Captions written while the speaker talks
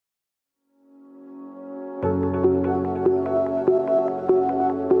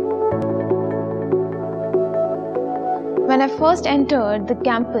When I first entered the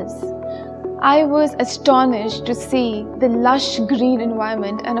campus, I was astonished to see the lush green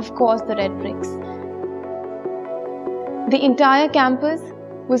environment and of course the red bricks. The entire campus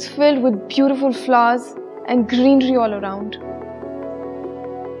was filled with beautiful flowers and greenery all around.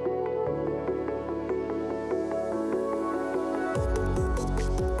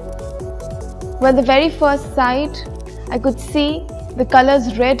 When the very first sight, I could see the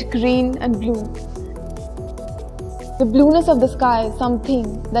colors red, green and blue. The blueness of the sky is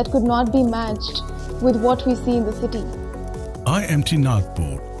something that could not be matched with what we see in the city. IMT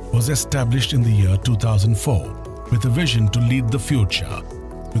Nagpur was established in the year 2004 with a vision to lead the future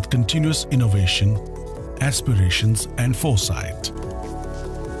with continuous innovation, aspirations and foresight.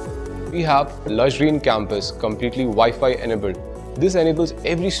 We have a lush green campus completely Wi-Fi enabled. This enables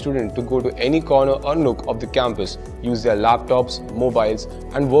every student to go to any corner or nook of the campus, use their laptops, mobiles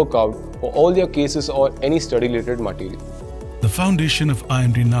and work out for all their cases or any study-related material. The foundation of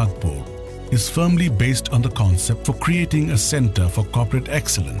IMT Nagpur is firmly based on the concept for creating a center for corporate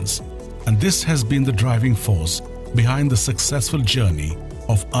excellence, and this has been the driving force behind the successful journey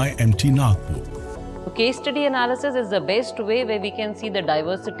of IMT Nagpur. Case study analysis is the best way where we can see the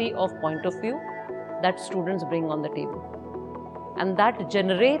diversity of point of view that students bring on the table. And that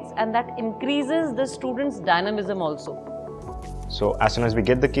generates and that increases the students' dynamism also. So as soon as we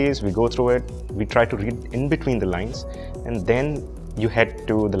get the case, we go through it, we try to read in between the lines, and then you head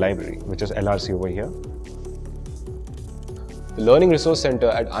to the library, which is LRC over here. The Learning Resource Center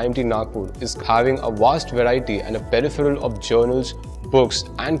at IMT Nagpur is having a vast variety and a peripheral of journals, books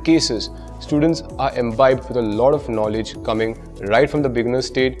and cases. Students are imbibed with a lot of knowledge coming right from the beginner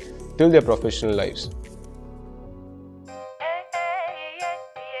stage till their professional lives.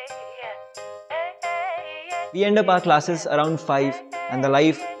 We end up our classes around 5 and the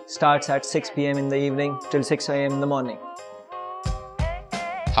life starts at 6 PM in the evening till 6 AM in the morning.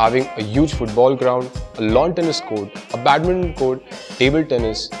 Having a huge football ground, a lawn tennis court, a badminton court, table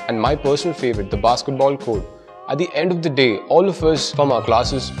tennis and my personal favorite, the basketball court. At the end of the day, all of us from our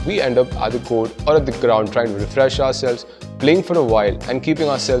classes, we end up at the court or at the ground trying to refresh ourselves, playing for a while and keeping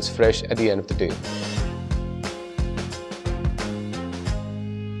ourselves fresh at the end of the day.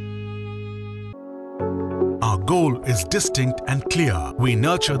 Our goal is distinct and clear. We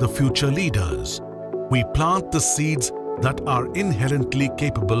nurture the future leaders. We plant the seeds that are inherently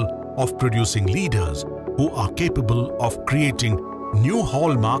capable of producing leaders who are capable of creating new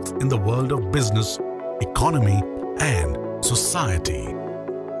hallmarks in the world of business, economy, and society.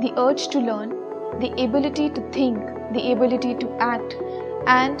 The urge to learn, the ability to think, the ability to act,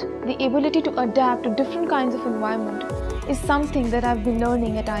 and the ability to adapt to different kinds of environment is something that I've been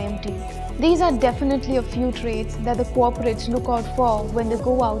learning at IMT. These are definitely a few traits that the corporates look out for when they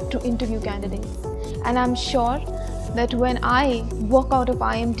go out to interview candidates. And I'm sure that when I walk out of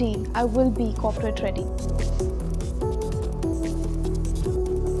IMT, I will be corporate ready.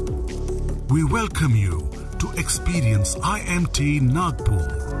 We welcome you to experience IMT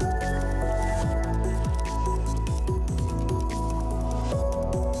Nagpur.